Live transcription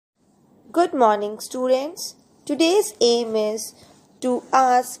Good morning, students. Today's aim is to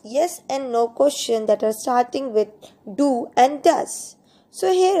ask yes and no questions that are starting with do and does.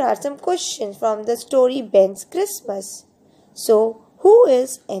 So, here are some questions from the story Ben's Christmas. So, who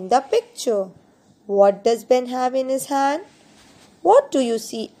is in the picture? What does Ben have in his hand? What do you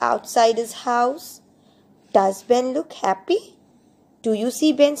see outside his house? Does Ben look happy? Do you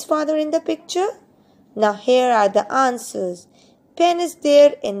see Ben's father in the picture? Now here are the answers. Ben is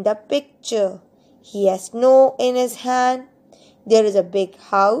there in the picture. He has snow in his hand. There is a big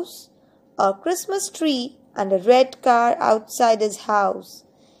house, a Christmas tree, and a red car outside his house.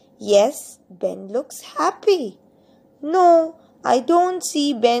 Yes, Ben looks happy. No, I don't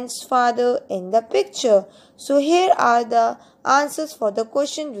see Ben's father in the picture. So here are the answers for the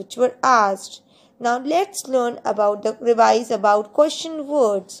question which were asked. Now let's learn about revise about question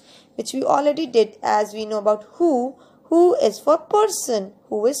words which we already did as we know about who is for person,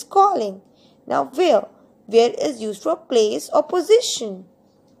 who is calling. Now where is used for place or position.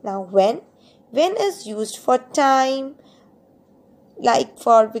 Now when is used for time like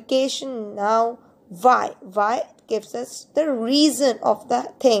for vacation. Now why gives us the reason of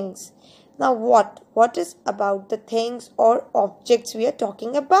the things. Now what is about the things or objects we are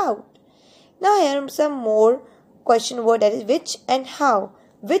talking about. Now here are some more question word, that is which and how.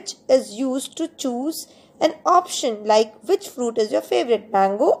 Which is used to choose an option like which fruit is your favorite,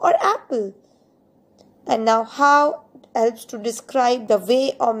 mango or apple. And now how helps to describe the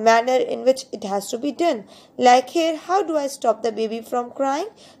way or manner in which it has to be done. Like here, how do I stop the baby from crying?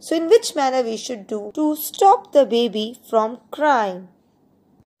 So in which manner we should do to stop the baby from crying.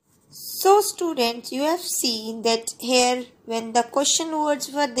 So students, you have seen that here when the question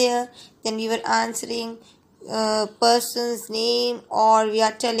words were there, then we were answering person's name or we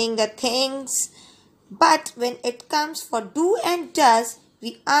are telling the things. But when it comes for do and does,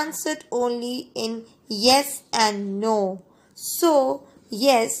 we answered only in yes and no. So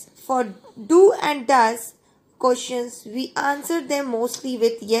yes, for do and does questions, we answered them mostly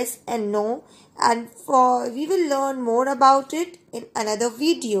with yes and no, and we will learn more about it in another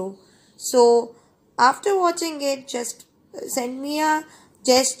video. So after watching it, just send me a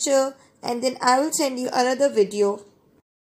gesture and then I will send you another video